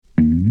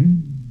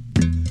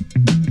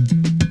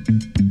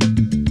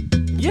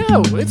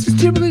Hello, it's a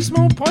Stupidly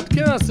Small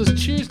Podcast.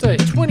 It's Tuesday,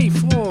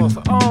 24th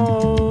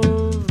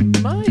of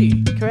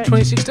May, Correct.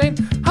 2016.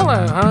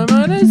 Hello,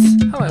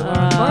 homeowners. Hello,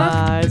 Lauren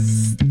Clark.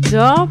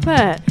 Stop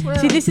it. Well-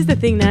 See, this is the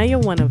thing. Now you're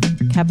one of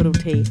capital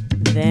T,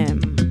 them.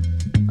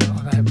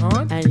 Oh, I don't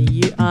mind.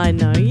 And I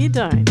know you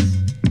don't.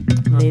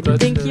 Didn't But,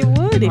 think you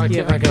would if I you can,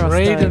 ever I can crossed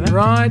read and over.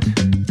 write.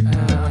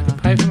 I can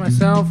pay for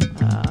myself.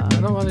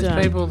 I'm not one of these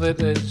don't. people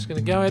that are just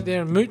going to go out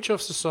there and mooch off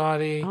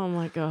society. Oh,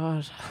 my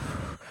God.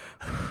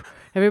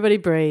 Everybody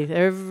breathe.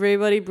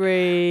 Everybody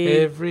breathe.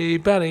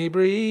 Everybody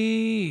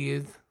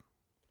breathe.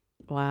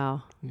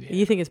 Wow. Yeah.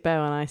 You think it's bad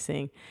when I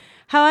sing.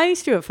 How are you,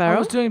 Stuart I Farrell?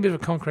 was doing a bit of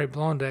a Concrete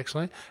Blonde,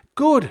 actually.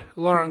 Good,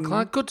 Lauren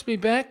Clark. Good to be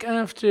back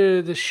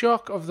after the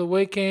shock of the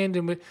weekend,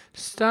 and we're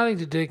starting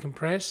to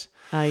decompress.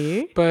 Are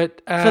you?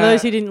 But For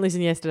those who didn't listen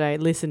yesterday,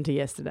 listen to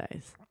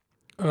yesterday's.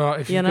 oh,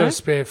 if you you've know? got to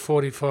spare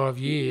 45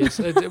 years,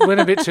 it went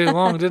a bit too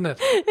long, didn't it?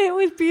 It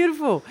was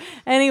beautiful.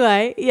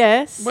 Anyway,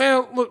 yes.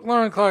 Well, look,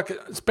 Lauren Clark,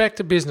 it's back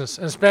to business.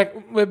 And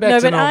we're back No,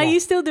 to but normal. are you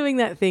still doing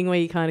that thing where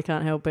you kind of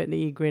can't help it and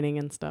you're grinning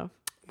and stuff?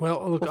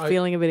 Well, look, Or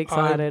feeling a bit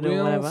excited I or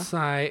will whatever?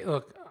 say,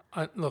 look,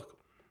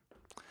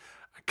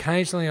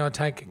 occasionally I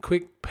take a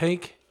quick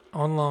peek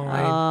online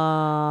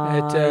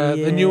at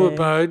the new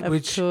abode, of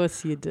which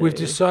course you do. we've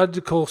decided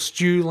to call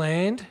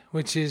Stewland,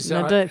 which is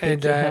No, I don't think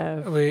and you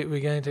have. we're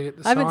going to get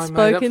the I haven't sign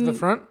made up for spoken the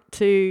front.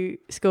 to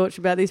Scorch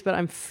about this, but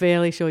I'm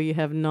fairly sure you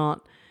have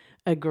not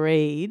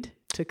agreed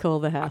to call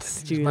the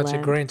house As much Stewland.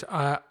 agreement.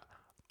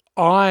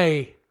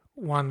 I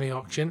won the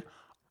auction.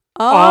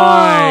 Oh,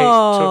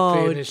 I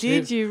took the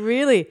initiative. did you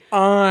really?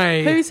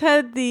 I Who's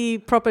had the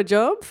proper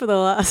job for the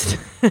last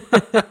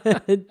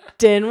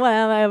 10,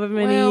 however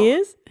many Well,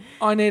 years?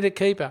 I need a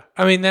keeper.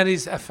 I mean, that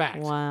is a fact.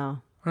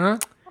 Wow. Huh?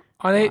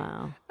 I need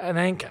Wow. an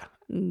anchor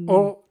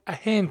or a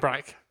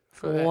handbrake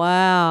for that.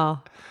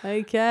 Wow.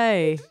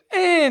 Okay.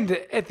 And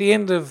at the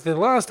end of the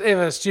last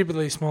ever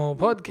Stupidly Small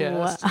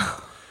podcast,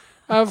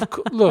 Wow.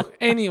 look,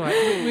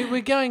 anyway,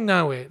 we're going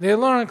nowhere. They're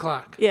Lauren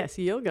Clark. Yes,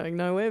 you're going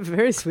nowhere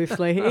very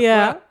swiftly.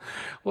 Yeah.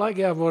 Like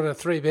I bought a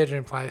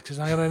 3-bedroom place because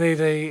I'm going to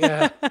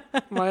need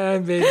my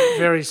own bed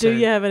very Do soon.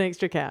 you have an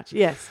extra couch?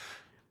 Yes.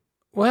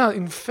 Well,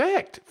 in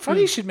fact,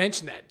 funny you should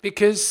mention that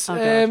because Oh,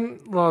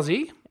 God.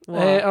 Lozzie,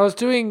 What? I was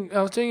doing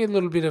a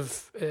little bit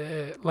of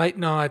late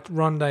night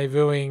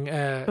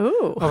rendezvousing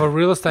Ooh. of a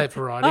real estate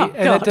variety, Oh, and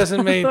God. that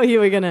doesn't I mean thought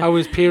you were going I to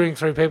was peering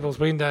through people's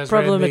windows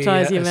problematise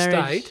around the your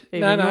marriage estate.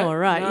 even more,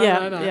 right? No,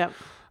 yeah, no. yeah.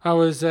 I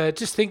was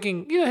just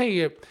thinking, you know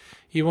how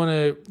you want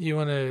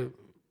to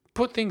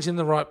put things in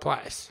the right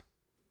place.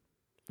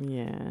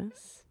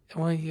 Yes.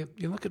 Well, you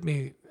look at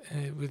me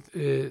with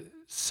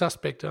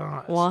suspect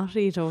eyes. What are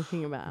you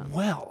talking about?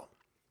 Well,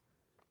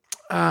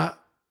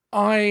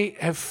 I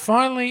have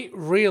finally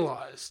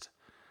realised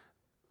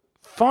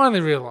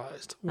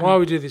why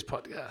we do this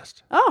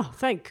podcast. Oh,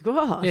 thank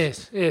God.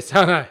 Yes.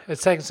 I know.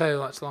 It's taken so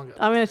much longer.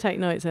 I'm going to take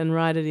notes and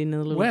write it in a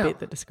little Well. bit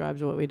that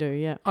describes what we do.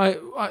 Yeah. I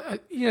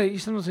you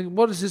sometimes think,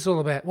 what is this all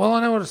about? Well,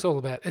 I know what it's all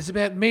about. It's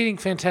about meeting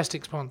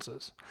fantastic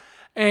sponsors.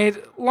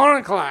 And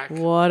Lauren Clark,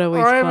 What are we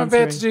I am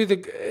about sponsoring? to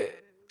do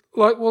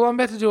I'm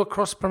about to do a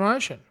cross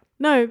promotion.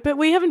 No, but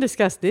we haven't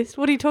discussed this.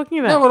 What are you talking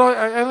about? No, but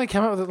I only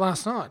came up with it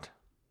last night.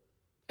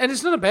 And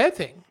it's not a bad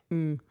thing.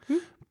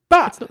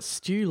 But It's not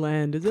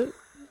Stewland, is it?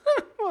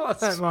 well, I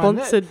don't mind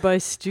that. Sponsored by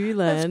That's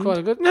Stewland. quite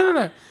a good.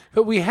 No.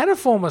 But we had a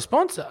former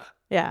sponsor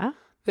Yeah.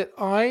 that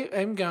I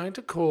am going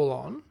to call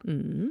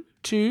on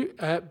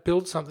to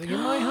build something in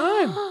my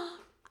home.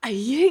 Are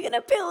you going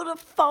to build a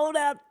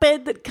fold-out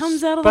bed that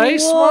comes out of the wall?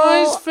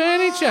 Space-wise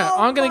furniture.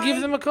 I'm going to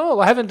give them a call.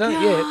 I haven't done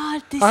it yet.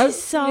 God, this I-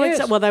 is so yes.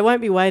 exciting. Well, they won't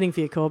be waiting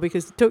for your call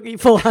because it took you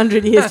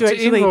 400 years to To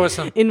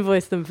actually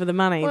invoice them. for the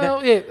money.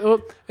 Well, yeah.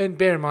 Well, and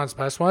bear in mind,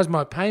 space-wise,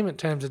 my payment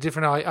terms are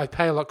different. I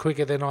pay a lot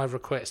quicker than I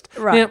request.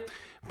 Right. Now,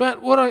 but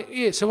so what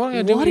I'm going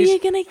to do What are is you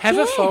gonna have a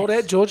get?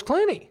 fold-out George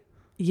Clooney.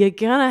 You're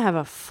going to have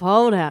a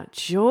fold-out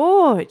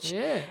George.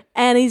 Yeah.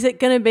 And is it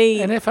going to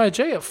be An FOG,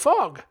 a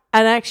fog.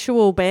 an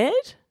actual bed?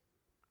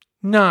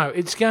 No,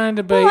 it's going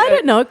to be. Well, I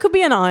don't know. It could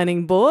be an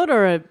ironing board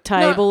or a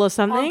table No, or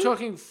something. I'm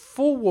talking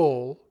full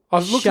wall. I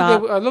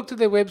looked at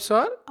their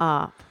website.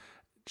 Up.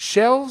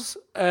 Shelves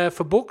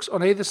for books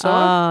on either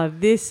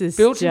side, This is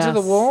built just... into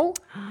the wall.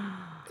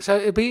 So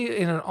it'd be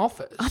in an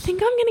office. I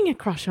think I'm getting a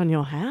crush on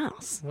your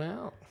house.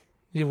 Well,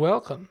 you're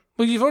welcome.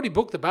 Well, you've already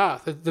booked the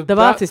bath. The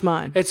bath is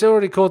mine. It's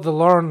already called the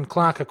Lauren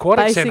Clark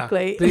Aquatic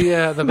Basically.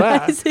 Centre. The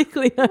bath.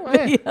 Basically,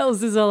 nobody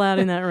else is allowed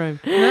in that room.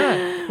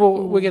 No.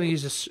 Well, we're going to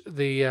use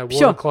the water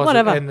Sure, closet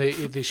whatever. and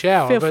the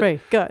shower. Feel but, free.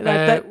 Go.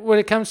 when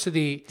it comes to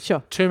the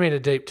Sure. 2-metre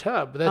deep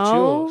tub, that's Oh,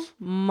 yours.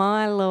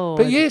 my Lord.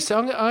 But yes,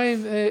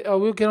 I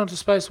will get onto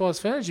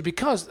Spacewise Furniture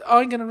because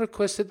I'm going to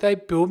request that they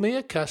build me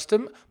a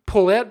custom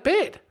pull-out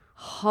bed.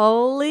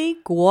 Holy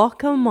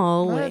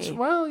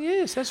guacamole.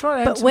 Yes, that's right.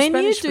 And But some when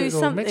you Spanish do food or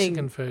something,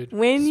 Mexican food.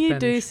 when you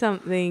do Spanish.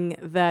 something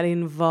that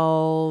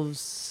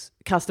involves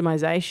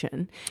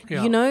customization,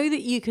 Yeah. you know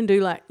that you can do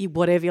like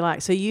whatever you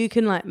like. So you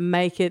can like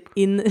make it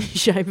in the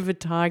shape of a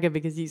tiger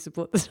because you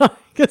support the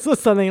tigers or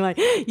something like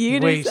you We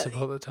do.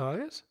 support the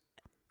Tigers.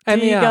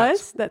 And Do the you arts.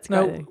 guys? That's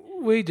No, great.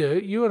 we do.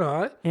 You and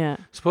I Yeah.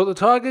 support the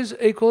Tigers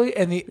equally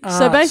and the arts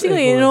So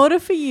basically, in equally. order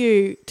for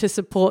you to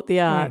support the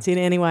arts in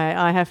any way,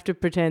 I have to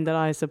pretend that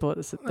I support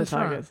the That's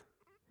right. Tigers.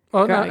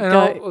 Oh, no, Go- and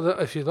go-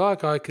 if you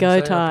like, I can go say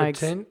I Tigers.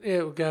 pretend. Yeah,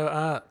 we'll go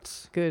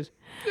arts. Good.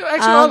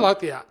 Actually, I like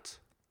the arts.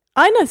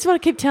 I know. That's what I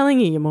keep telling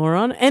you, you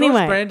moron.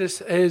 Anyway. George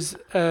Brandis is.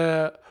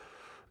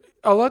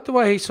 I like the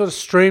way he sort of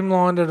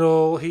streamlined it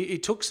all. He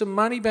took some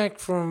money back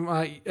from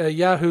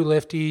Yahoo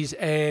lefties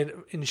and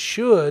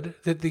ensured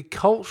that the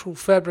cultural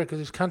fabric of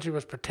this country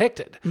was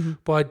protected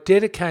by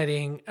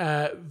dedicating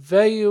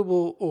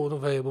valuable, or not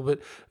valuable,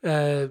 but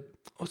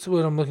what's the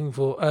word I'm looking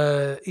for?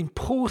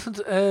 Important,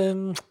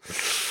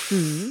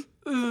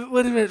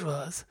 whatever it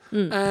was,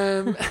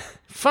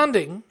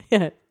 funding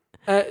Yeah.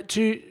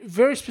 to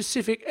very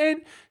specific,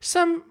 and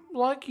some,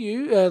 like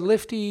you,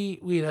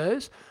 lefty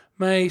weirdos,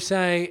 may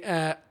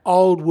say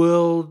old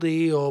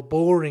worldy or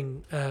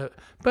boring,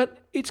 but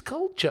it's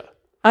culture.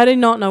 I do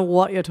not know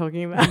what you're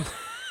talking about.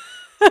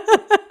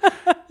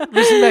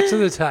 Listen back to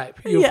the tape.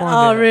 You'll find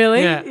out. Oh,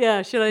 really? Yeah.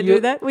 Yeah. Should I do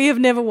that? We have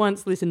never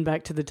once listened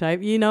back to the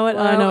tape. You know it.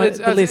 I know it.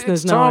 The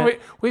listeners know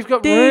it. We've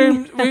got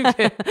Ding. rooms.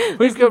 We've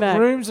Listen got back.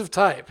 rooms of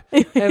tape,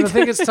 and I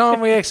think it's time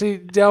we actually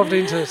delved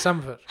into some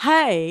of it.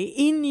 Hey,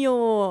 in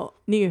your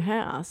new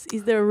house,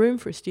 is there a room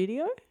for a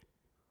studio?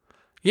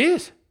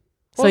 Yes.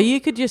 So Well, you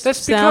could just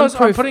That's because I'm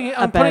soundproof putting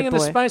a in bad a boy.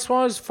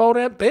 Space-Wise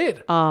fold-out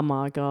bed. Oh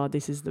my God,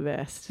 this is the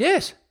best.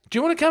 Yes. Do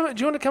you want to come? Do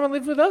you want to come and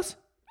live with us?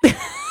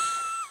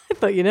 I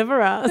thought you never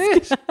asked.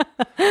 Yes.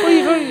 Well,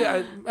 you've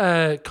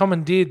already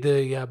commandeered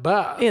the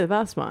bar. Yeah, the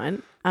bath's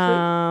mine.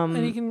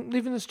 And you can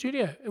live in the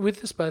studio with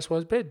the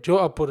Space-Wise bed.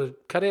 I'll put a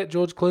cut-out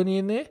George Clooney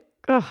in there.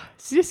 Oh,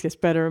 it just gets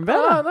better and better.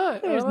 Oh, no.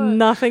 There's I know.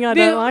 nothing I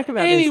Now, don't like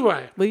about this.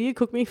 anyway. Will you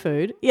cook me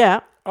food?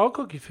 Yeah, I'll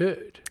cook you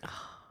food.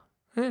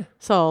 Yeah,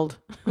 sold.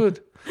 good.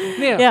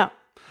 Now, Yeah.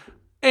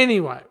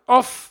 anyway,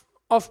 off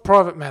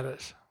private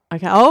matters.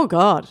 Okay. Oh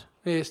God.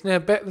 Yes,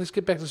 now let's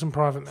get back to some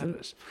private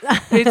matters.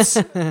 It's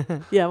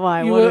Yeah.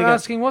 Why? You What do were we got?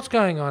 asking what's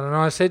going on, and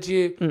I said to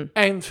you,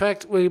 in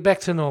fact, we're back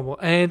to normal.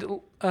 And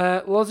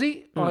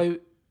Lozzie, I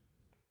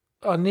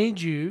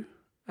need you.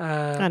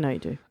 I know you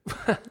do.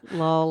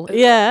 Lol.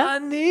 Yeah. I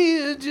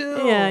need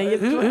you. Yeah,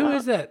 Who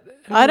is that?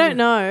 I don't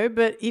know,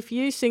 but if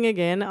you sing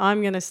again,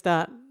 I'm going to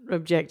start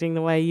objecting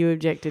the way you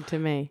objected to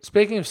me.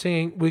 Speaking of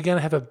singing, we're going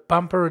to have a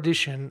bumper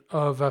edition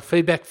of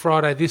Feedback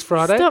Friday this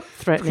Friday. Stop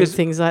threatening because-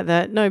 things like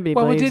that. Nobody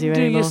Well, we believes you didn't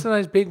do anymore.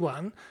 yesterday's big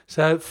one.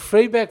 So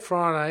Feedback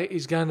Friday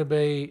is going to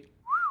be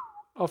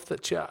off the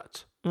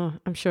charts. Oh,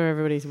 I'm sure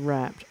everybody's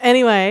wrapped.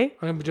 Anyway,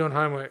 I'm going to be doing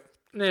homework.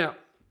 Now,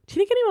 do you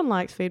think anyone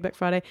likes Feedback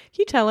Friday? Can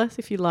you tell us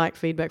if you like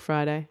Feedback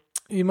Friday?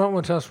 you might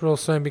want to tell us real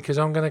soon because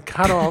I'm going to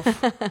cut off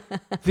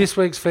this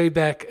week's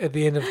feedback at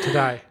the end of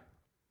today.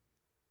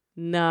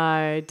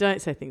 No,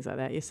 don't say things like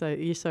that. You're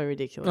so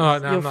ridiculous. Oh,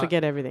 no, You'll I'm not.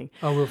 forget everything.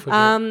 I will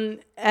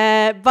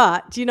forget.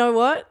 But do you know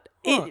what?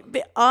 What?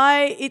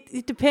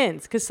 It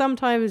depends because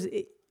sometimes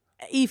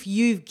if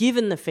you've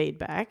given the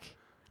feedback,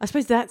 I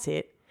suppose that's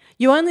it.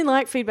 You only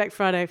like Feedback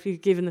Friday if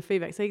you've given the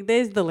feedback. So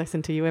there's the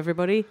lesson to you,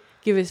 everybody.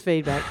 Give us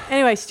feedback.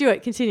 Anyway,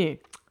 Stuart, continue.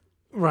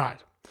 Right.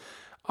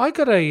 I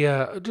got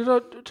a. Did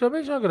I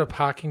mention I got a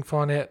parking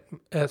fine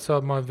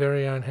outside my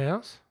very own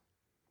house?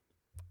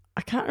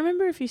 I can't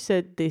remember if you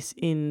said this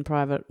in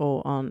private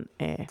or on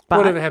air. But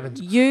Whatever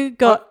happens. You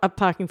got a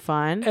parking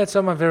fine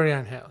Outside my very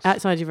own house.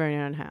 outside your very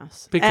own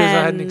house. Because I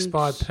had an And-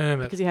 expired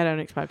permit. Because you had an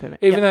expired permit.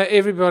 Even Yep. though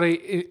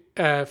everybody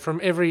from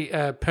every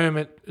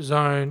permit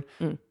zone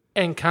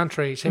and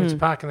country seems to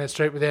park in that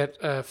street without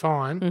a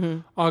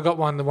fine, I got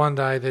one the one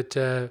day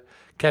that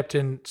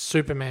Captain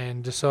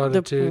Superman decided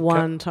The to...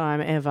 one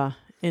time ever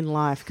in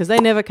life. Because they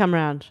never come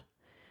round.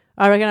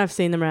 I reckon I've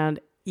seen them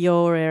around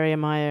your area,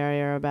 my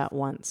area, about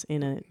once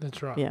in a...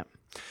 That's right. Yeah.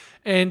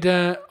 And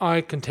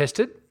I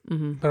contested,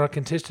 but I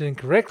contested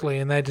incorrectly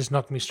and they just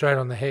knocked me straight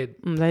on the head.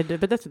 They do,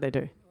 but that's what they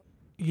do.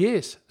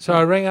 Yes. So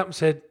I rang up and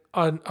said,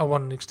 I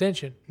want an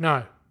extension.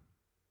 No.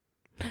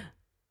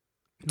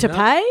 To No.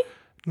 pay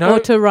No. or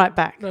to write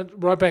back? No,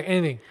 right back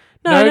anything.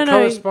 No, no.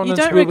 correspondence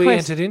You don't will be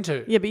request- entered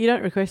into. Yeah, but you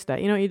don't request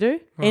that. You know what you do?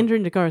 What? Enter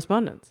into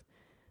correspondence.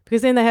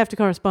 Because then they have to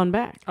correspond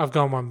back. I've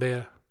gone one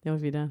better. What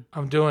have you done?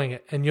 I'm doing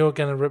it, and you're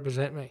going to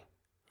represent me.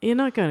 You're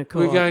not going to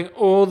court. We're going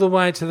all the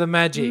way to the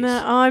Maggies.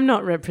 No, I'm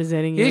not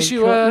representing you. Yes, in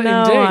you court. are,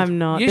 No, indeed. I'm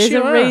not. Yes, There's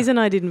you a are. reason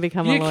I didn't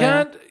become a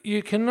lawyer.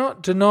 You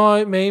cannot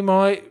deny me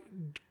my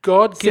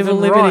God-given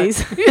Civil right.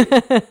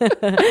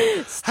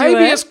 liberties. Stuart,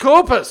 Habeas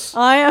corpus.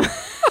 I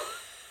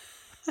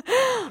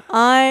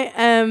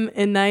am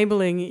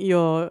enabling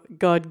your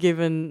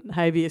God-given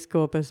habeas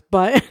corpus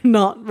by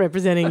not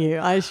representing you.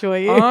 I assure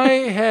you.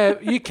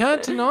 You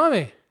can't deny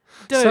me.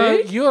 Dude. So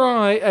you and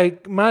I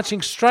are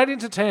marching straight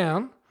into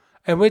town,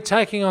 and we're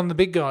taking on the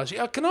big guys.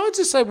 Can I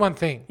just say one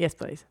thing? Yes,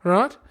 please.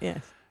 Right?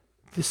 Yes.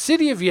 The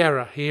city of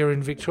Yarra here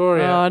in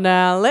Victoria. Oh,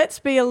 now let's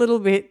be a little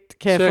bit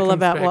careful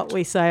about what Circumspect.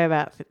 we say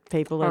about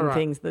people and All right.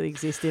 things that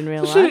exist in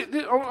real The life.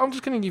 city, I'm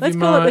just going to give Let's you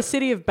call it my... the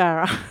city of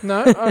Barra.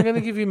 No, I'm going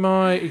to give you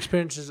my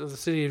experiences of the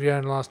city of Yarra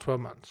in the last 12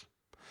 months.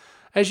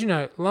 As you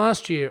know,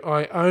 last year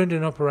I owned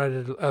and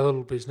operated a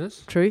little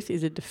business. Truth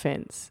is a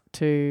defence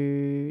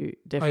to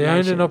defamation. I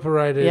owned and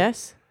operated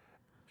Yes.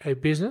 a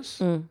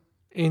business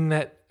in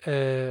that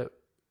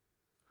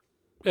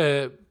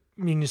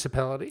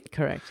municipality.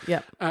 Correct.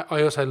 Yep.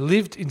 I also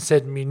lived in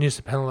said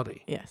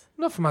municipality. Yes.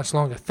 Not for much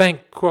longer.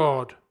 Thank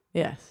God.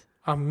 Yes.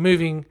 I'm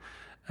moving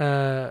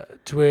to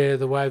where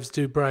the waves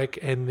do break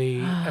and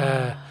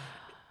the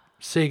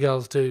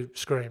seagulls do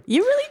scream.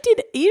 You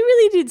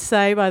really did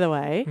say, by the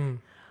way,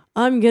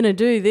 I'm going to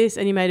do this,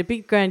 and you made a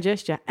big grand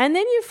gesture, and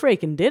then you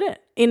freaking did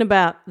it in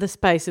about the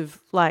space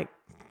of like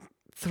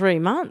 3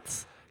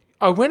 months.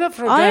 I went up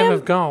for a game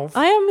of golf.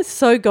 I am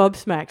so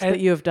gobsmacked that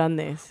you have done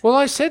this. Well,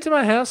 I said to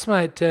my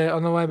housemate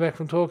on the way back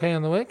from Torquay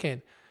on the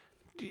weekend,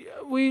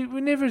 we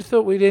never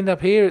thought we'd end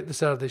up here at the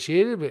start of this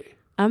year, did we?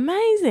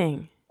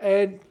 Amazing.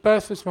 And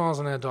both with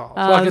smiles on our dials.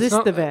 Oh, this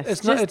is the best.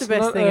 It's just the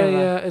best thing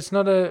ever. It's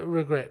not a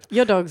regret.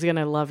 Your dog's going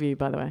to love you,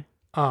 by the way.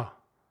 Oh.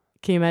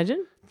 Can you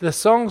imagine? The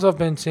songs I've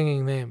been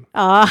singing them.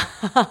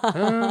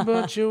 Ah.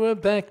 But you a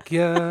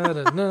backyard.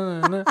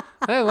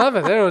 They love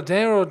it.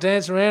 They're all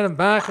dancing around and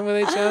barking with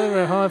each other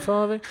and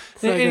high-fiving.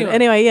 So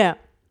anyway, yeah.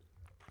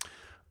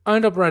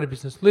 Owned operated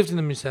business. Lived in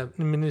the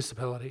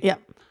municipality. Yeah.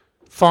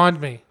 Fined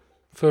me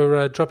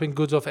for dropping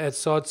goods off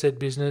outside said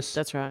business.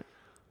 That's right.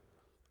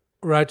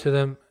 Wrote to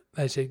them.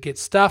 They said, get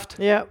stuffed.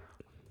 Yep.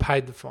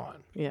 Paid the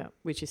fine. Yeah,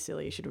 which is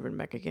silly. You should have written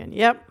back again.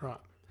 Yep. Right.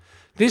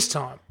 This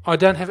time, I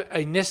don't have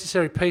a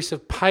necessary piece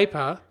of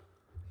paper.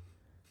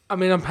 I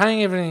mean, I'm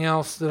paying everything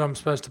else that I'm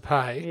supposed to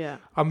pay. Yeah.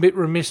 I'm a bit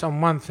remiss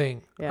on one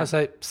thing. Yeah. I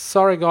say,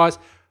 sorry, guys,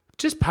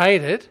 just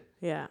paid it.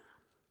 Yeah.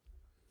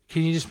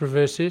 Can you just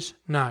reverse this?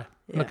 No, I'm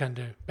Yeah. not going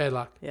to do. Bad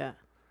luck. Yeah.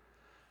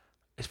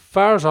 As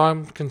far as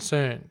I'm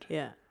concerned,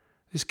 Yeah.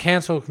 this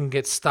council can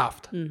get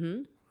stuffed.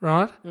 Mm-hmm.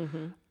 Right?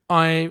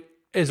 Mm-hmm.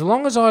 As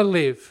long as I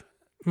live,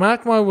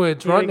 mark my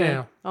words Here right we go.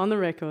 now. On the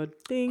record.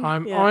 Ding.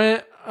 I'm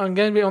Yeah. I'm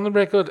going to be on the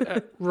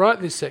record right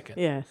this second.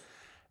 Yes.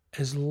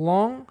 As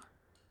long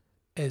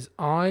as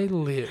I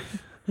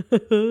live,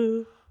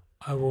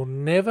 I will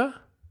never,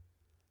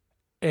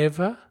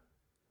 ever,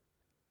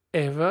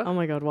 ever, Oh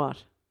my God,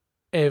 what?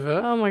 ever,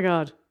 Oh my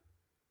God.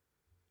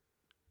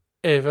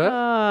 ever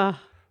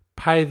Ah.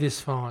 pay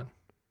this fine.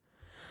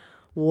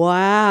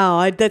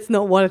 Wow. That's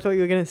not what I thought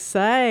you were going to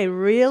say.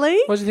 Really?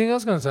 What do you think I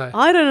was going to say?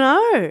 I don't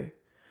know.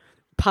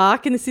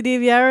 Park in the city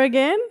of Yarra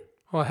again?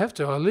 Well, I have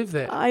to. I live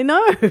there. I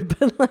know,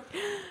 but like,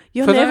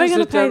 you're For never those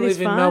going to that pay don't this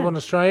live fine. in Melbourne,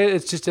 Australia,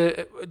 it's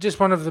just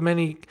one of the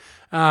many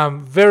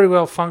very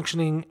well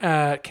functioning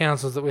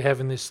councils that we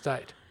have in this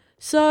state.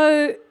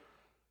 So, okay.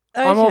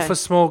 I'm all for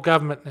small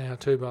government now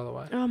too, by the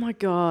way. Oh my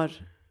God.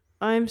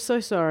 I'm so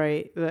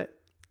sorry that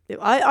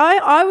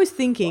I was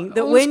thinking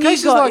that Well, when you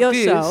cases got like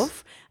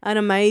yourself an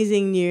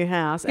amazing new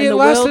house and It the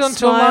lasted world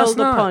until last smiled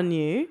night. upon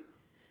you,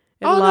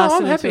 it Oh, no,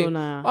 lasted I'm happy. until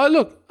now.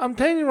 Look, I'm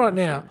telling you right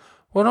now,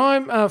 when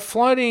I'm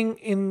floating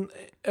in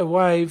a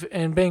wave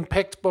and being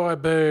pecked by a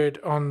bird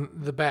on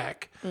the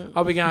back,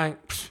 I'll be going,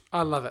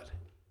 I love it.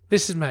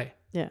 This is me.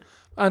 Yeah.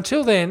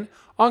 Until then,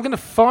 I'm going to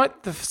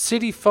fight the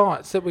city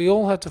fights that we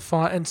all have to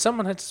fight, and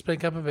someone had to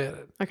speak up about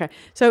it. Okay.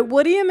 So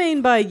what do you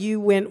mean by you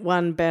went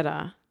one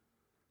better?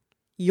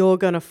 You're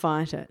going to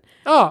fight it.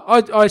 Oh,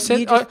 I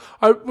said,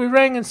 we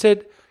rang and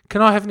said,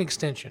 can I have an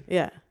extension?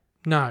 Yeah.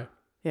 No.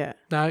 Yeah.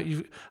 No,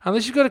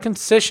 unless you've got a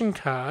concession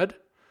card,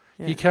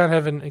 you can't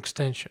have an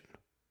extension.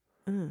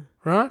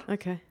 Right?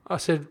 Okay. I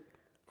said,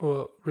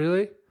 well,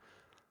 really?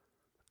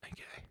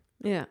 Okay.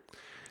 Yeah.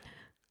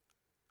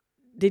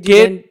 Did you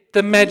Get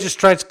the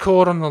magistrate's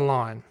court on the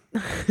line.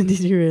 Did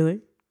you really?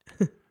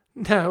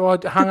 No,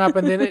 I hung up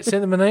and then it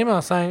sent them an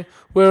email saying,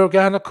 we're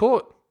going to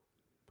court.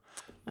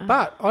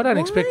 But I don't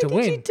expect to win.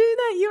 Why did you do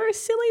that? You're a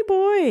silly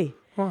boy.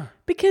 Why?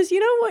 Because you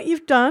know what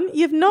you've done?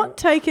 You've not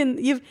taken...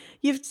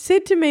 You've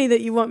said to me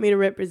that you want me to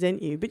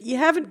represent you, but you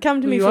haven't come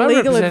to me You for are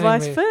legal representing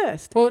advice me.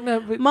 first. Well, no,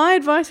 but My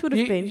advice would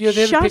have been, you're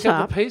there to shut pick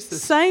up up, the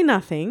pieces. say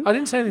nothing, I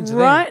didn't say anything to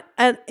them. write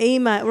an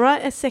email,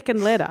 write a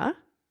second letter.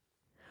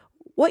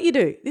 What you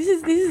do, this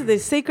is the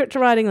secret to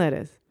writing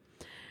letters.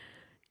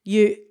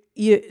 You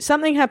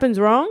something happens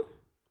wrong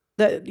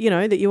that you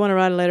want to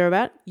write a letter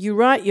about. You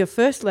write your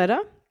first letter,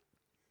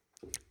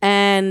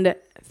 and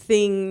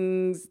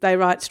things they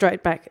write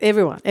straight back.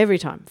 Every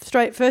time.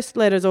 First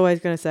letter is always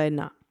going to say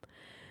no.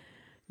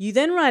 You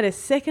then write a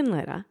second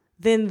letter.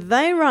 Then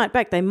they write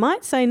back. They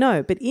might say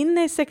no, but in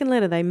their second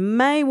letter, they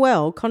may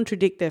well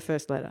contradict their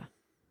first letter,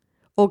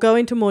 or go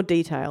into more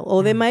detail,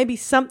 or there may be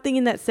something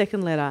in that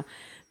second letter.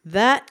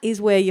 That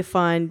is where you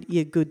find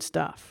your good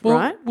stuff,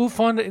 right? We'll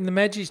find it in the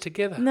Maggies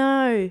together.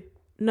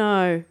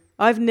 No.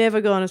 I've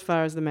never gone as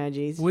far as the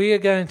Maggies. We are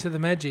going to the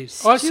Maggies.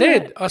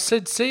 Stuart. I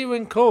said, see you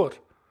in court.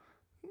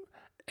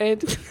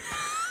 And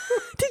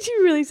Did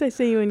you really say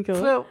see you in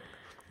court? well,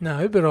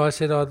 no, but I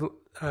said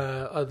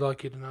I'd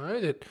like you to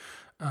know that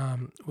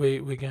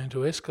we're going to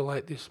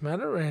escalate this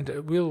matter, and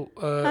we'll.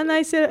 And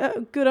they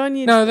said, good on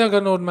you. No, they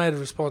got an automated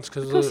response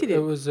because course you did.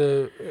 it was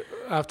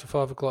after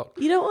 5 o'clock.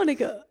 You don't want to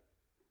go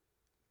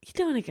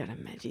to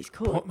Maggie's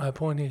court. My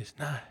point is,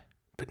 no,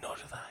 but not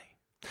are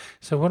they.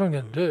 So what I'm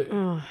going to do,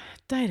 Oh,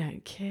 they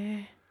don't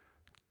care.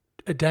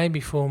 a day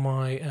before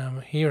my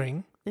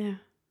hearing, Yeah.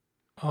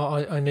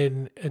 I need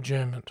an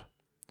adjournment.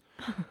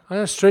 I'm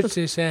going to stretch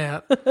this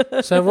out.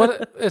 So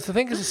I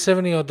think it's a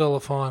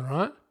 $70 fine,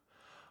 right?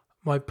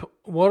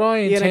 What I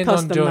You're going intend to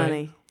cost on them doing,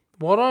 money.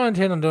 what I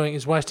intend on doing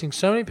is wasting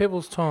so many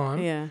people's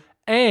time Yeah.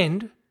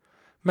 and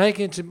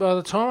making it to by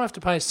the time I have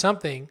to pay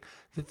something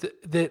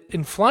that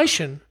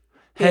inflation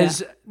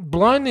has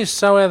blown this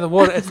so out of the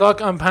water. It's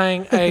like I'm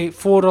paying a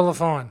 $4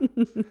 fine.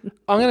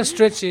 I'm going to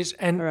stretch this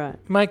and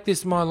Right. make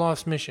this my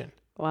life's mission.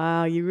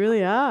 Wow, you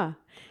really are.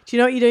 Do you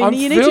know what you do? I'm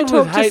You need to filled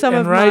talk with to hate some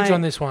and of rage my.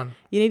 on this one.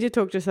 You need to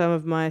talk to some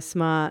of my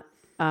smart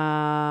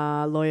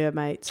lawyer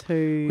mates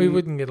who. We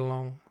wouldn't get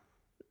along.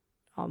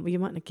 Oh, well, you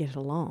might not get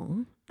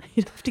along.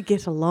 You'd have to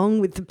get along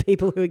with the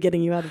people who are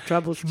getting you out of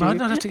trouble, You Stu. might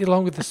not have to get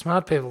along with the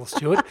smart people,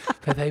 Stuart,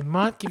 but they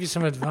might give you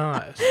some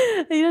advice.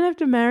 You don't have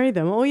to marry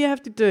them. All you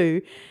have to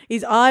do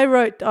is I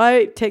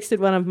texted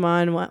one of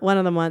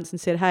them once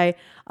and said, "Hey,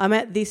 I'm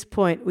at this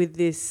point with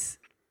this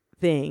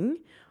thing.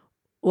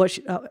 What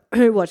should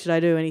I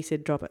do?" And he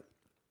said, "Drop it."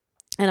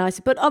 And I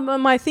said, "But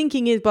my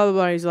thinking is blah blah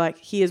blah." He's like,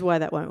 "Here's why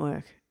that won't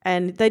work."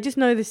 And they just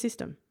know the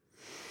system.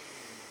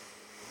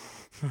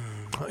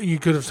 You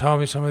could have told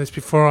me some of this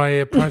before I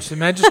approached the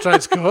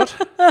magistrate's court.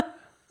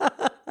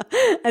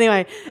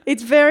 Anyway,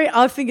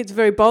 I think it's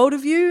very bold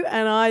of you,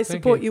 and I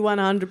support you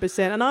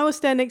 100%. And I will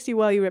stand next to you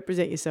while you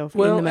represent yourself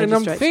in the And I'm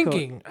magistrate's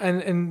thinking, court.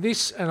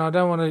 and I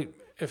don't want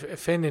to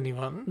offend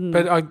anyone,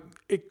 but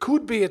it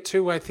could be a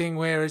two-way thing.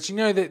 Whereas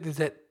that there's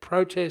that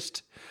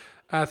protest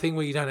thing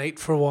where you don't eat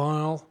for a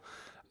while.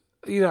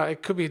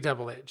 It could be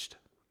double-edged.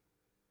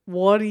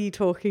 What are you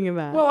talking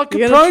about? Well, I could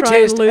You're gonna try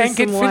protest lose and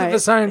get some fit at the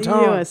weight. same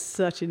time. You are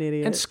such an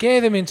idiot. And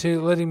scare them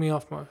into letting me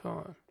off my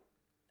phone.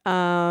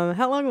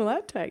 How long will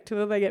that take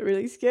till they get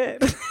really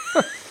scared?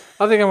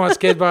 I think I might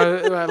scared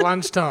by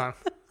lunchtime.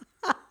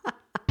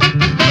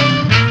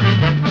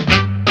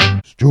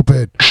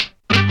 Stupid.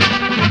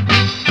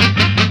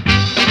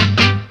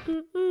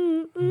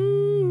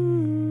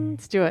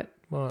 Stuart,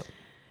 What?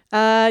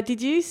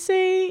 did you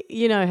see,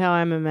 how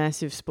I'm a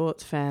massive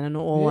sports fan and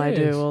all I Yes.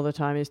 do all the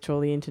time is trawl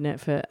the internet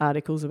for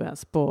articles about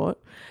sport?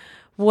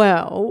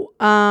 Well,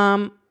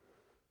 came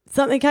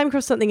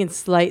across something in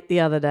Slate the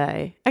other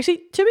day.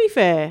 Actually, to be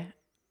fair,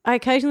 I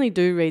occasionally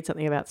do read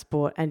something about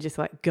sport and just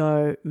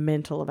go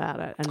mental about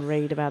it and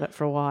read about it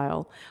for a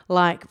while.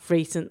 Like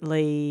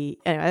recently,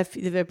 anyway,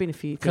 there have been a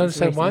few things. Can I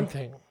say recently. one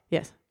thing?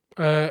 Yes.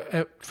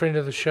 A friend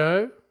of the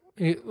show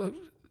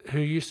who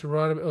used to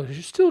write about,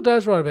 who still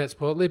does write about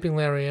sport, Leaping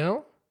Larry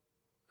L.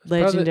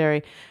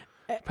 Legendary.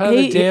 Part of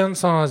the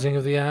downsizing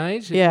of the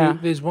age. Yeah.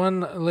 There's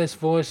one less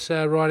voice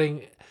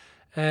writing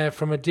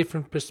from a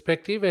different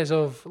perspective as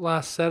of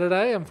last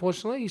Saturday,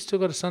 unfortunately. He's still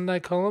got a Sunday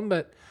column,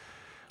 but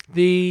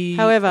the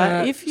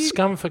However, if you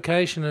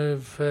scumfication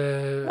of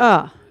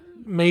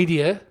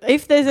media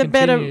if there's a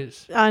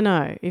continues. better,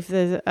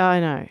 I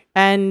know,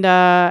 and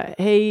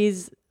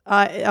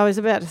I was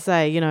about to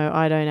say,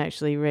 I don't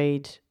actually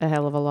read a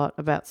hell of a lot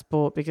about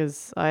sport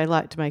because I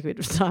like to make a bit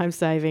of time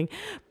saving,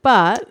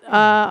 but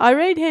I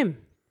read him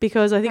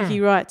because I think he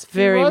writes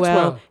very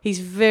well. He's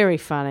very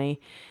funny,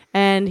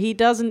 and he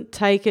doesn't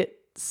take it.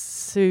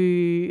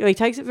 He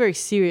takes it very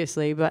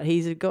seriously, but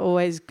he's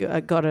always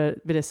got a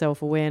bit of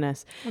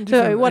self-awareness.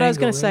 So what I was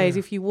going to say is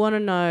if you want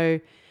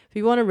to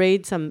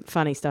read some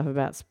funny stuff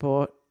about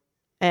sport,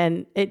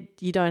 and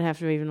you don't have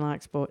to even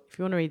like sport. If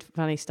you want to read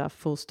funny stuff,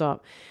 full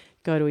stop,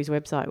 go to his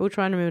website. We'll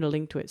try and remember to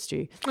link to it,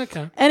 Stu.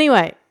 Okay.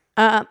 Anyway,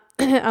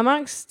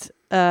 amongst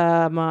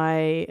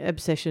my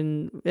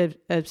obsession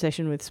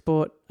with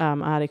sport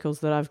articles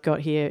that I've got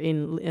here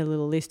in a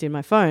little list in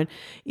my phone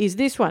is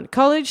this one.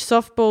 College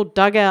softball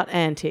dugout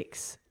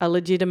antics are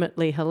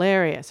legitimately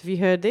hilarious. Have you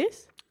heard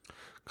this?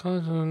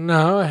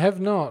 No, I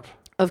have not.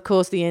 Of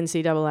course, the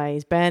NCAA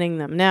is banning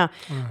them. Now,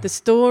 the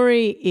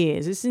story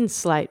is, it's in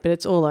Slate, but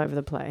it's all over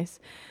the place.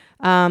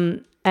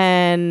 And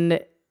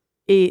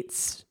it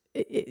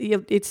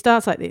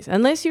starts like this.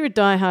 Unless you're a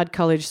diehard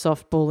college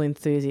softball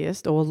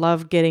enthusiast or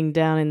love getting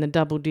down in the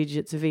double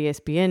digits of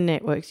ESPN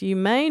networks, you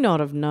may not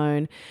have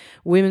known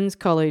women's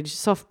college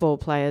softball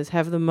players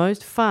have the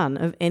most fun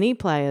of any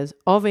players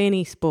of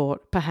any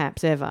sport,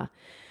 perhaps ever.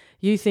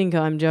 You think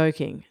I'm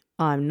joking.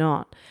 I'm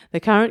not. The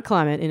current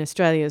climate in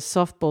Australia's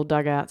softball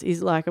dugouts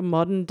is like a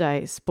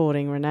modern-day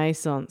sporting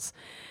renaissance.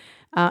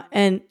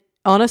 And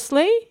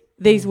honestly,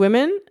 these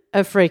women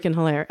are freaking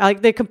hilarious.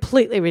 They're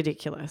completely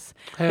ridiculous.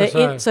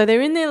 So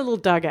they're in their little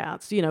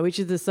dugouts, which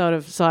is the sort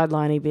of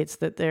sideliney bits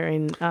that they're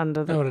in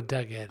under the... I know what a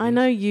dugout is. I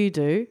know you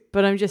do,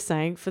 but I'm just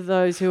saying for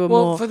those who are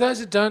Well, for those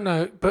that don't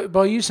know, but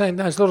by you saying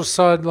those little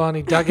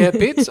sideliney dugout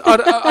bits, I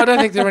don't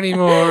think there are any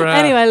more...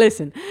 Anyway,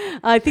 listen,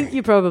 I think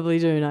you probably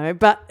do know,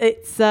 but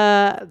it's...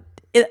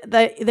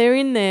 they're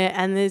in there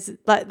and there's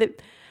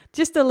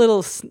just a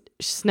little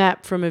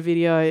snap from a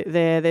video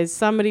there. There's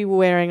somebody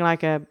wearing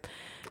like a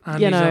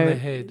Undies on their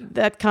head.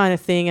 that kind of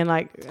thing, and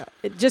like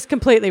just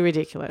completely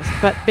ridiculous,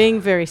 but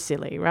being very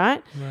silly,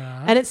 right?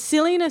 Right. And it's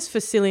silliness for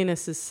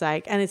silliness'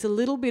 sake, and it's a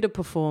little bit of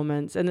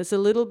performance, and it's a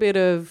little bit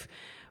of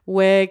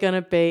we're going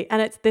to be,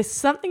 and there's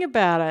something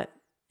about it,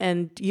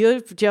 and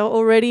you've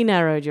already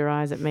narrowed your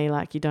eyes at me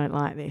like you don't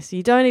like this.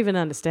 You don't even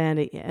understand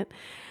it yet.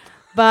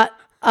 But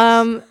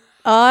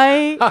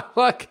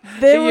Like,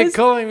 you're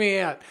calling me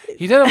out.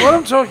 You don't know what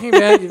I'm talking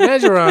about. You've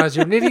had your eyes.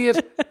 You're an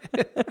idiot.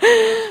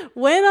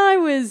 When I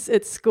was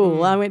at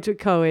school, I went to a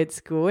co-ed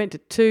school, went to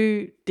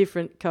 2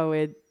 different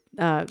co-ed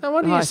No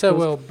wonder you're so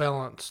well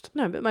balanced.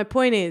 No, but my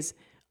point is,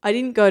 I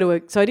didn't go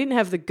to so I didn't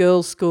have the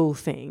girls' school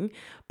thing,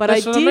 but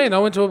That's I what did. I mean. I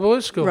went to a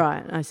boys' school.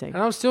 Right, I see. And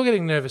I'm still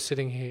getting nervous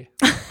sitting here.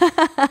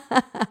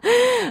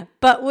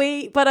 But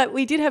we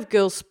did have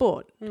girls'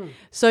 sport.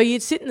 So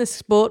you'd sit in the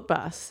sport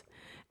bus,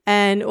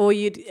 and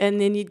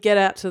then you'd get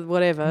out to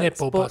whatever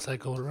Netball bus, they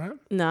called it, right?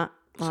 Nah,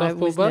 I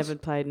Softball bus? never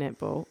played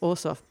netball or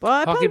softball.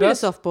 I Hockey played a bit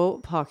of bus?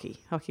 softball, hockey.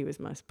 Hockey was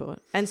my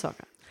sport, and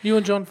soccer. You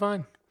and John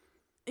Fine.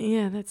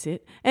 Yeah, that's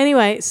it.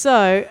 Anyway,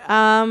 so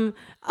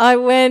I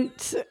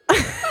went.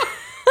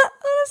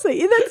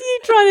 Honestly, that's you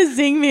trying to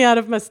zing me out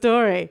of my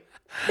story,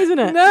 isn't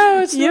it?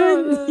 No, it's you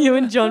not. And, you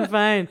and John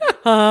Fane.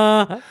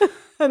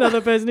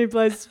 Another person who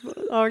plays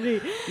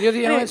hockey. You're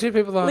the only 2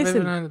 people I've ever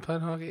listen. known that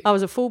played hockey. I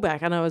was a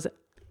fullback, and I was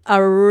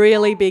a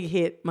really big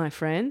hit, my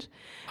friend.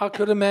 I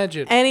could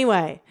imagine.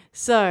 Anyway,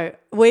 so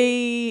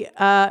we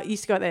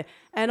used to go there,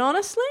 and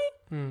honestly,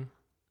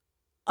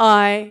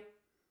 I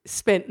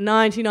spent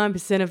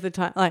 99% of the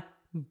time like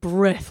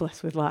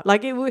breathless with laugh.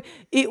 Like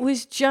it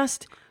was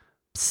just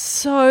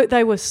so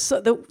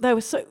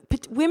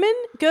women,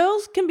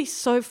 girls can be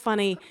so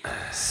funny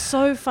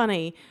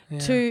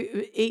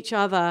to each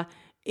other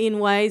in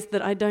ways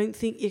that I don't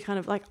think you kind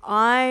of like.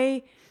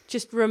 I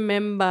just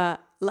remember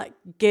like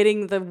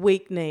getting the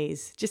weak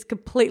knees, just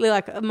completely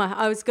like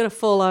I was going to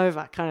fall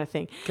over kind of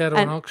thing. Go to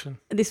an auction.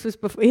 This was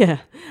before,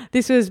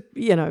 this was,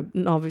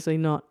 obviously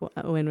not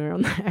when we were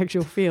on the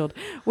actual field.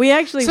 We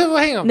actually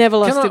hang on. never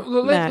lost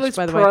a match, let's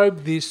by the way.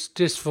 probe this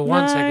just for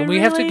 1 second. We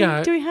have to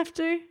go. Do we have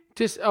to?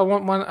 Just, I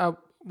want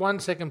 1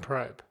 second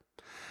probe.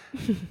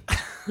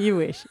 You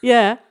wish.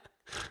 Yeah.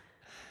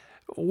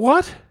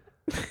 What?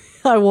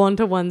 I want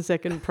a 1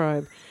 second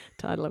probe.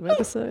 Title of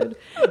episode.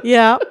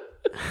 Yeah.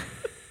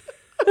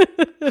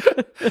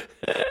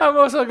 I've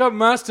also got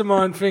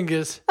mastermind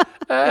fingers.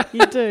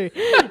 You do.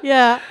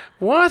 Yeah.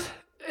 What?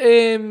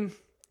 Pray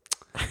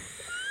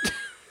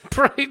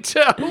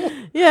tell.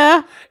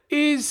 Yeah.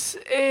 Is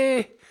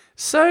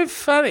so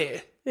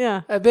funny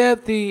Yeah.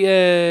 about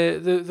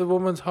the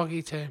women's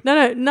hockey team.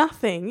 No,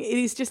 nothing. It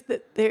is just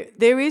that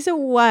there is a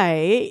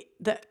way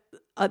that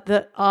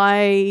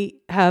I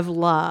have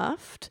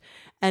laughed,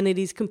 and it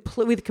is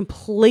with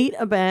complete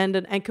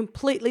abandon and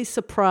completely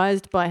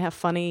surprised by how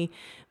funny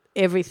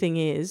everything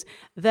is.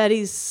 That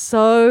is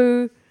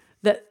so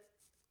that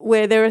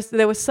where there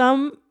were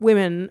some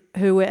women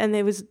who were, and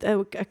there were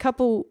a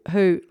couple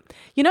who,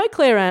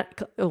 Claire.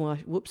 Oh,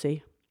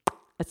 whoopsie,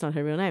 that's not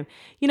her real name.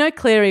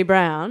 Clary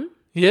Brown.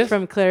 Yes.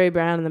 From Clary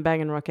Brown and the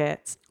Bang and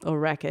Rockettes or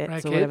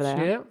Rackets or whatever they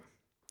are.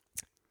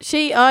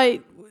 Yeah.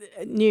 I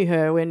knew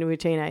her when we were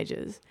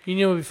teenagers. You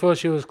knew her before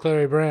she was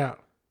Clary Brown.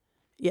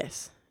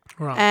 Yes.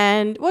 Right.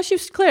 And, she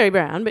was Clary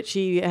Brown, but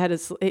she had a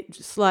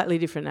slightly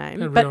different name.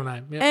 Real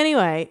name, yeah.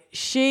 Anyway,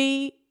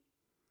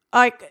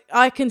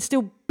 I can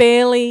still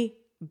barely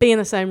be in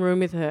the same room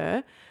with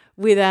her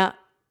without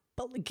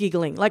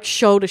giggling, like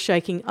shoulder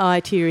shaking, eye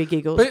teary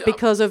giggles,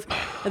 because of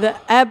the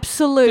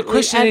absolute. The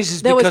question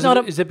is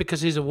it because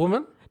he's a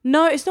woman?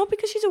 No, it's not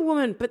because she's a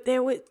woman, but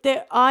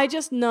I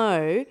just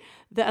know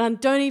that, and I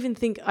don't even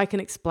think I can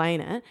explain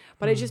it,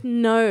 but I just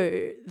know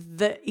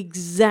the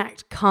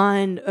exact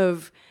kind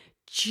of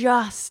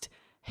just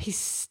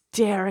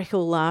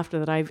hysterical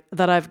laughter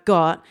that I've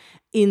got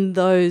in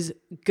those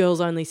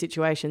girls-only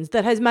situations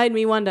that has made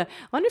me wonder.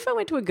 I wonder if I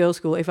went to a girls'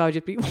 school if I would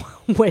just be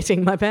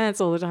wetting my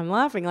pants all the time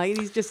laughing. Like, it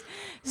is just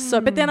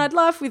so. But then I'd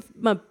laugh with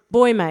my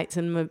boy mates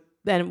and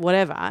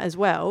whatever as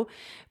well.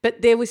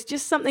 But there was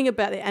just something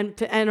about it,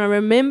 and I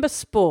remember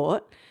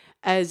sport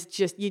as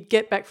just you'd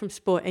get back from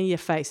sport and your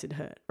face had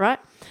hurt, right?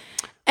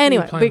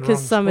 Anyway,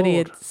 because somebody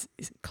had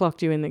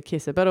clocked you in the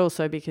kisser, but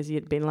also because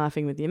you'd been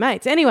laughing with your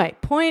mates. Anyway,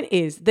 point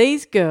is,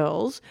 these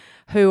girls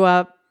who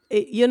are.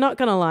 You're not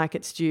going to like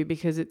it, Stu,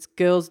 because it's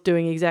girls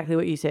doing exactly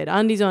what you said.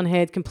 Undies on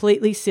head,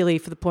 completely silly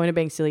for the point of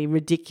being silly,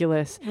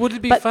 ridiculous. Would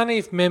it be funny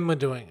if men were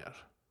doing it?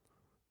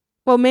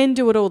 Well, men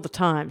do it all the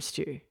time,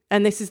 Stu.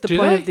 And this is the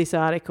point of this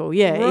article.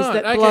 Yeah, right. is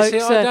that okay, blokes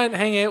I don't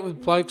hang out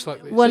with blokes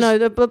like this. Well, no,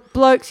 the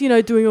blokes,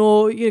 doing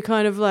all,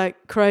 kind of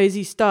like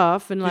crazy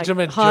stuff and like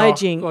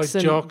hijinks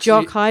and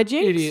jock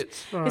hijinks.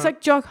 Idiots. Right. It's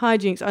like jock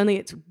hijinks, only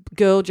it's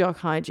girl jock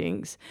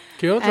hijinks.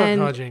 Girl jock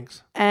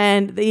hijinks.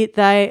 And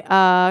they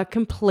are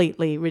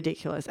completely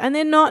ridiculous. And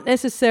they're not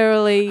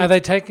necessarily... Are they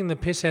taking the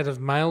piss out of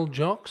male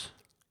jocks?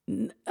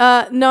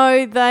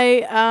 No,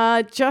 they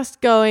are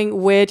just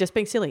going, we're just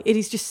being silly. It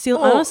is just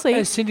silly. Or, Honestly,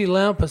 as Cindy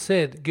Lauper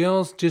said,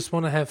 girls just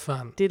want to have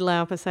fun. did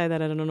Lauper say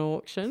that at an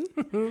auction?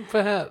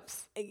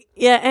 Perhaps.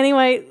 Yeah,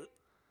 anyway,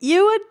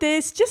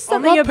 there's just I'm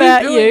something not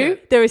about poo-pooing you.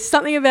 it. There is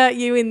something about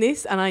you in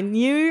this, and I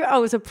knew I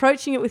was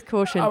approaching it with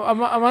caution.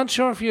 I'm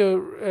unsure if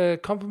you're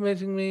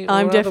complimenting me or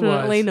I'm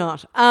definitely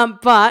otherwise.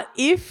 not. But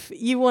if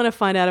you want to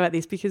find out about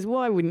this, because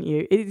why wouldn't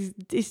you?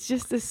 It's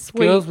just a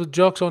sweet...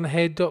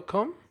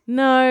 Girlswithjocksonhead.com?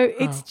 No,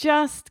 it's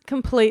just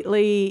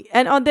completely...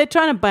 And they're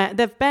trying to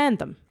they've banned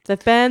them.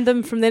 They've banned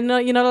them from... You're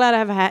not allowed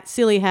to have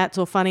silly hats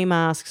or funny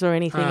masks or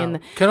anything in the...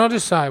 Can I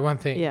just say one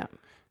thing? Yeah.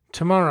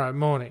 Tomorrow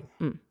morning,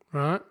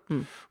 right?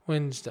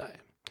 Wednesday.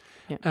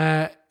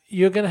 Yeah.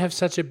 You're going to have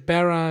such a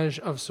barrage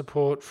of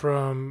support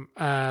from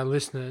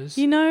listeners.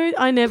 You know,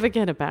 I never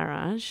get a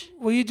barrage.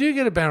 Well, you do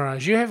get a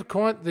barrage. You have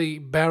quite the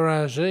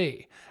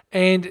barragee.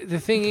 And the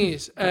thing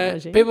is,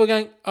 Barragee. people are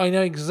going, I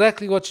know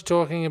exactly what you're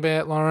talking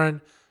about,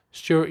 Lauren.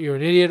 Stuart, you're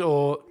an idiot,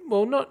 or,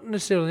 well, not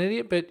necessarily an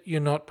idiot, but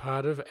you're not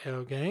part of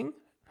our gang.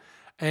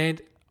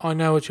 And I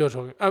know what you're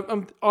talking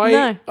about.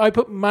 I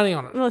put money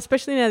on it. Well,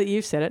 especially now that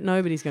you've said it,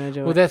 nobody's going to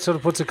do Well, it. that sort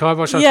of puts a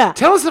kibosh on. Yeah.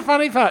 Tell us the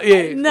funny part.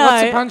 Yeah. No.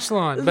 What's the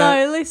punchline? But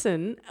No,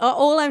 listen.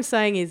 All I'm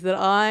saying is that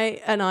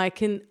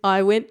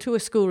I went to a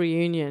school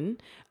reunion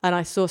and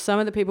I saw some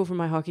of the people from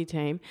my hockey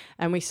team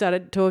and we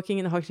started talking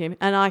in the hockey team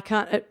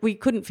and we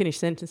couldn't finish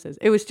sentences.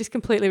 It was just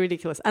completely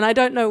ridiculous. And I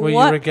don't know were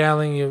what... you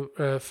regaling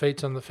your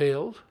feats on the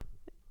field?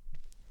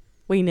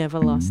 We never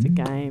lost a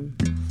game.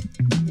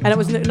 And it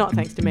was not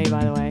thanks to me,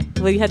 by the way.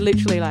 We had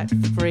literally like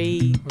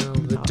 3 Well,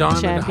 the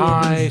Diamond champions.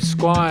 High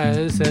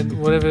Squires and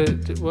whatever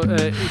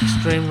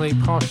extremely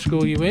posh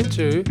school you went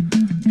to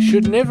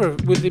should never,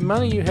 with the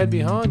money you had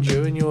behind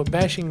you and you were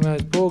bashing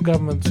those poor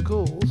government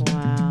schools,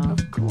 Wow.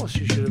 of course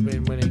you should have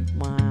been winning.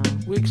 Wow.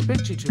 We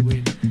expect you to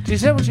win.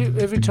 Is that what you,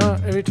 every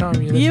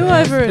time you You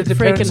over at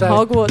freaking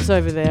Hogwarts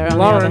over there, on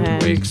the other Lauren,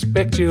 hand. we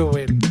expect you to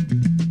win.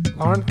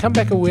 Lauren, come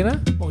back a winner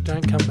or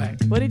don't come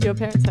back. What did your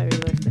parents say when you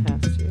left the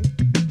house, Stu?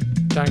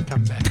 Don't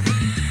come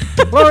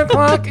back. Lauren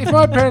Clark, if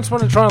my parents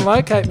want to try and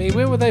locate me,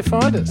 where would they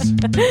find us?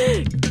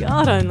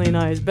 God only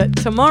knows. But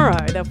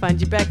tomorrow they'll find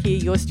you back here.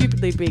 You're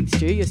Stupidly Big,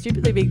 Stu. You're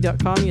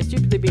stupidlybig.com. You're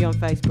Stupidly Big on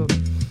Facebook.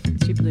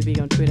 Stupidly Big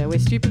on Twitter. We're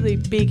Stupidly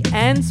Big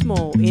and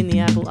Small in the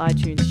Apple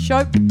iTunes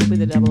shop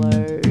with a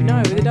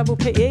with a double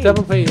PE.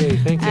 Double PE,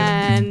 thank you.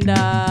 And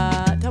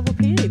double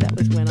PE, that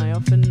was when I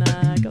often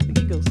got the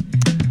giggles.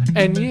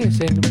 And yes,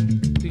 and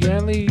the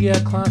only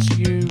class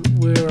you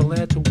were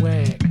allowed to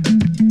wag.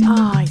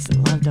 Oh, I used to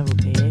love double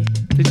PE.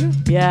 Did you?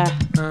 Yeah,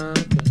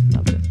 Okay.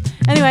 loved it.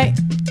 Anyway,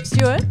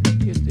 Stuart,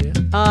 Yes, dear.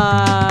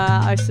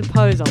 I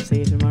suppose I'll see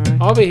you tomorrow.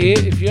 I'll be here.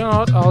 If you're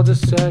not, I'll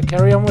just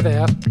carry on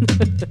without.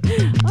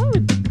 I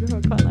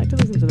would quite like to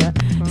listen to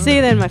that. See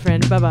you then, my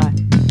friend. Bye-bye.